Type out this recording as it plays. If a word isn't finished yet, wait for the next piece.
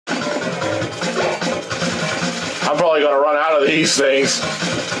probably going to run out of these things.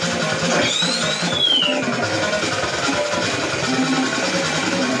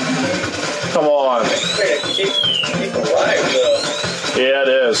 Come on. Keep alive, though. Yeah, it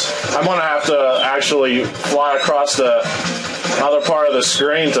is. I'm going to have to actually fly across the other part of the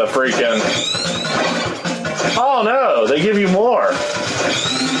screen to freaking... Oh, no. They give you more.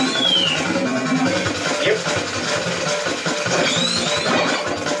 Yep.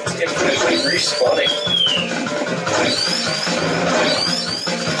 It's infinitely respawning.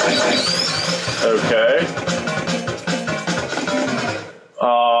 Okay.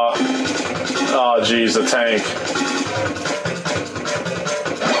 Oh, geez, the tank.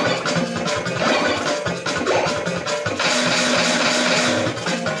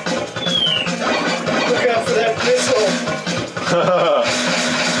 Look out for that missile.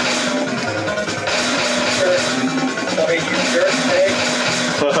 You jerk tank.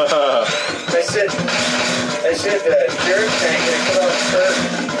 I said jerk tank, and it come out Kirk.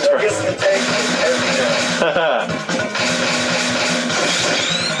 So I guess the tank is heavy now.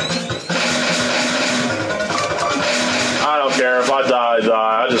 I don't care if I die, I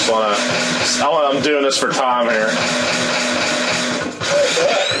die. I just want to. I'm doing this for time here.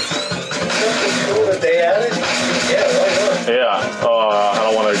 Something cool that they added? Yeah, why not? Yeah. Oh, I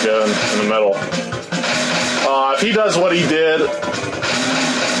don't want to go in the middle. If he does what he did. Oh,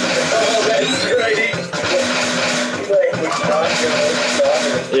 that's right. He like was not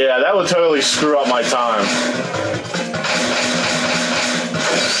going. Yeah, that would totally screw up my time.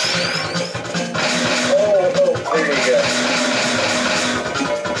 Oh, there you go.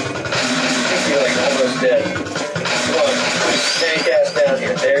 Should be like almost dead. Come on, tank ass down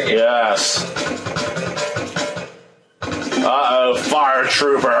here. There you go. Yes. Uh-oh, fire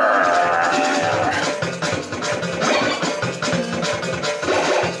trooper.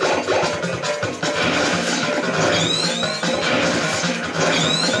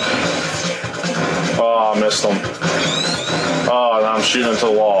 Oh, I missed him. Oh, and I'm shooting into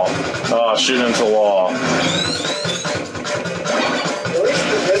the wall. Oh, shooting into the wall. At least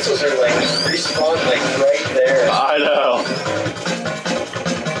the missiles are like respawn like right there. I know.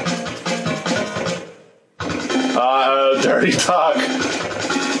 Dirty duck.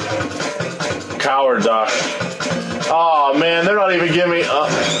 Coward duck. Oh, man, they're not even giving me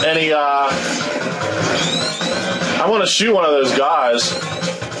any, I want to shoot one of those guys.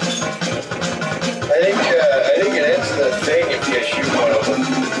 I think it ends the thing if you shoot one of them.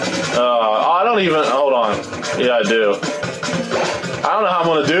 I don't even, hold on. Yeah, I do. I don't know how I'm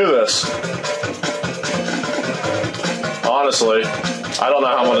going to do this. Honestly, I don't know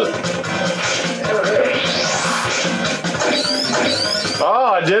how I'm going to.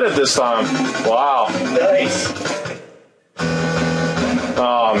 Oh, I did it this time. Wow. Nice.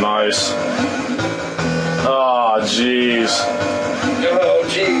 Oh, nice. Oh, jeez. Oh,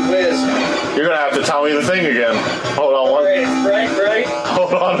 gee whiz. You're going to have to tell me the thing again. Hold on one. Right.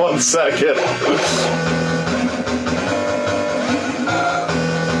 Hold on 1 second.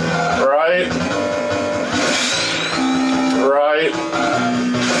 Right.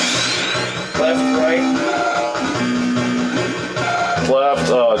 Left, right. Left.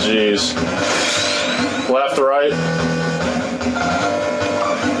 Oh, jeez. Left, right.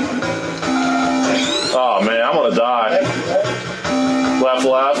 Oh, man, I'm going to die. Left.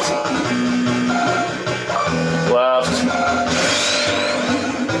 Left.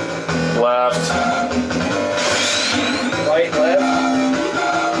 Right, left.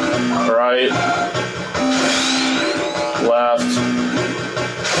 Right. Left.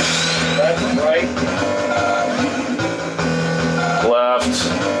 Left, right. Left.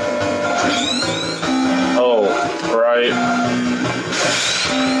 Oh, right.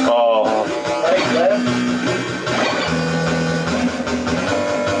 Oh. Right, left.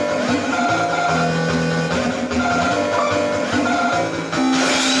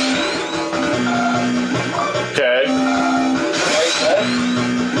 Okay. Right, left.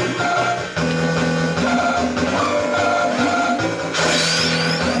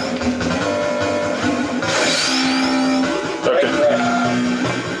 Okay. Right, left.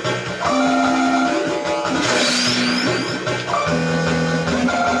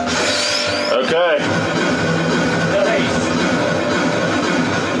 Okay. Nice.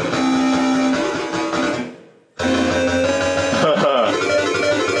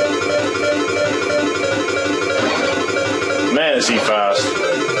 Man, is he fast.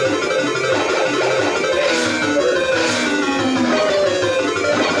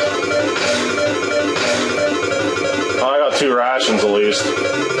 Oh, I got 2 rations at least.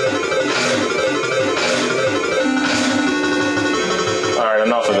 Alright,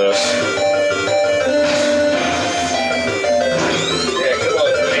 enough of this.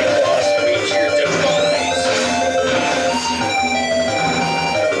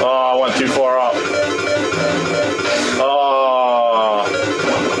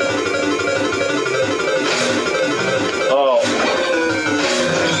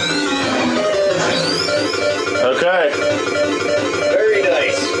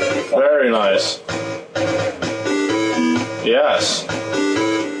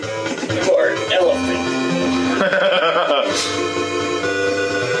 You are an elephant.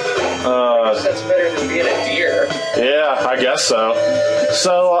 That's better than being a deer. Yeah, I guess so.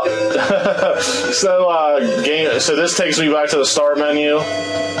 So, so this takes me back to the start menu.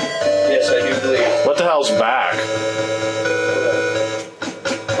 Yes, I do believe. What the hell's back?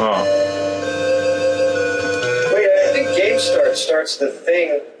 Oh. Wait, I think game starts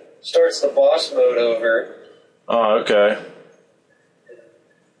the boss mode over. Oh, okay.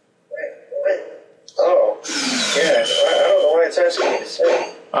 Oh, yeah. I don't know why it's asking me to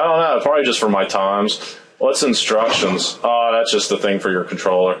say. I don't know. Probably just for my times. What's instructions? Oh, that's just the thing for your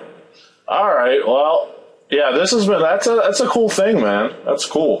controller. All right. Well, yeah. That's a cool thing, man. That's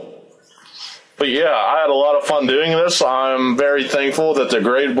cool. But yeah, I had a lot of fun doing this. I'm very thankful that the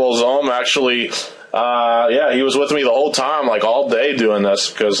Great Bulzome actually, he was with me the whole time, like all day doing this,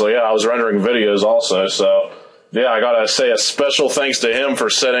 because I was rendering videos also. So yeah, I gotta say a special thanks to him for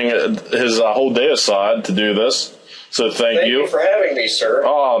setting his whole day aside to do this. So thank you for having me, sir.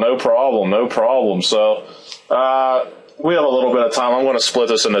 Oh, no problem. So we have a little bit of time. I'm going to split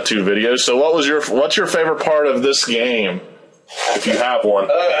this into 2 videos. So what's your favorite part of this game, if you have one?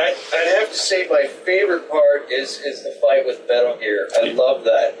 I'd have to say my favorite part is the fight with Metal Gear. I love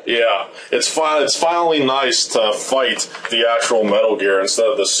that. Yeah, it's fun. It's finally nice to fight the actual Metal Gear instead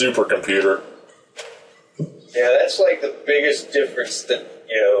of the supercomputer. Yeah, that's like the biggest difference that,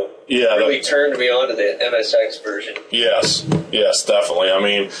 really turned me on to the MSX version. Yes, definitely. I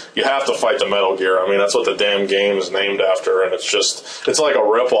mean, you have to fight the Metal Gear. I mean, that's what the damn game is named after, and it's like a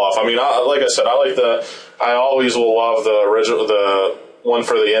ripoff. I mean, like I said, I always will love the original, the one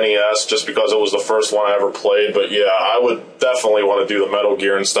for the NES, just because it was the first one I ever played. But yeah, I would definitely want to do the Metal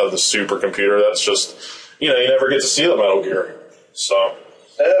Gear instead of the supercomputer. That's just, you never get to see the Metal Gear. So.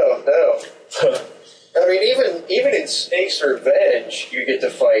 No. I mean, even in Snake's Revenge, you get to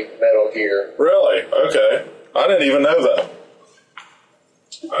fight Metal Gear. Really? Okay. I didn't even know that.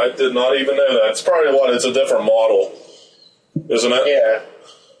 I did not even know that. It's probably it's a different model, isn't it? Yeah.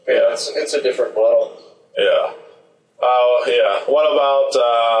 It's a different model. Yeah. Yeah. What about,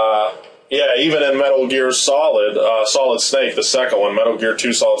 even in Metal Gear Solid Snake, the second one, Metal Gear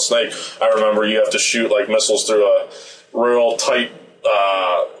 2 Solid Snake, I remember you have to shoot, like, missiles through a real tight,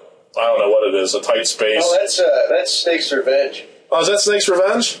 I don't know what it is, a tight space. Oh, that's Snake's Revenge. Oh, is that Snake's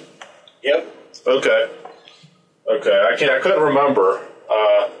Revenge? Yep. Okay. I couldn't remember.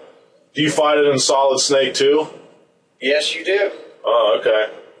 Do you fight it in Solid Snake too? Yes, you do. Oh, okay.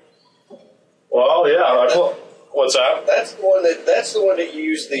 Well, yeah. What's that? That's the one that you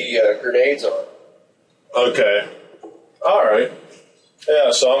use the grenades on. Okay. All right.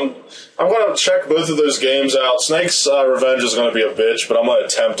 Yeah, so I'm going to check both of those games out. Snake's Revenge is going to be a bitch, but I'm going to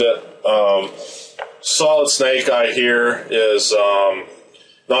attempt it. Solid Snake, I hear, is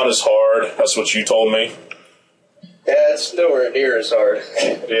not as hard. That's what you told me. Yeah, it's nowhere near as hard.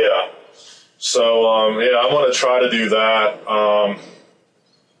 Yeah. So, I'm going to try to do that.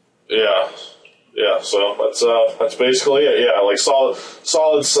 So that's basically it. Yeah, like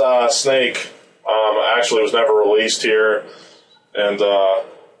Solid Snake actually was never released here. And,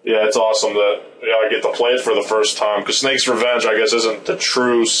 it's awesome that I get to play it for the first time, because Snake's Revenge, I guess, isn't the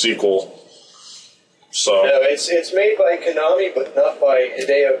true sequel. So no, it's made by Konami, but not by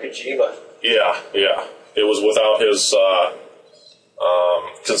Hideo Kojima. Yeah. It was without his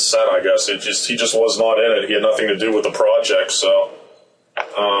consent, I guess. He just was not in it. He had nothing to do with the project, so...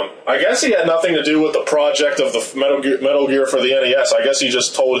 I guess he had nothing to do with the project of the Metal Gear for the NES. I guess he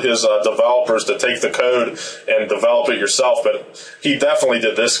just told his developers to take the code and develop it yourself, but he definitely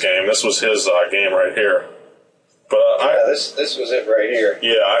did this game. This was his game right here. But this was it right here.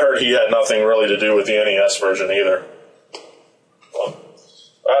 Yeah, I heard he had nothing really to do with the NES version either. Well,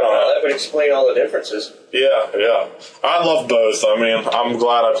 I don't know. That would explain all the differences. Yeah. I love both. I mean, I'm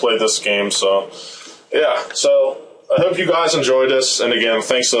glad I played this game, so... Yeah, so... I hope you guys enjoyed this, and again,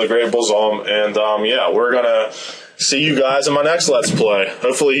 thanks to the Great Bulzome, and we're gonna see you guys in my next Let's Play.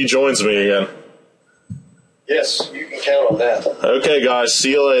 Hopefully he joins me again. Yes, you can count on that. Okay, guys,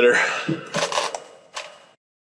 see you later.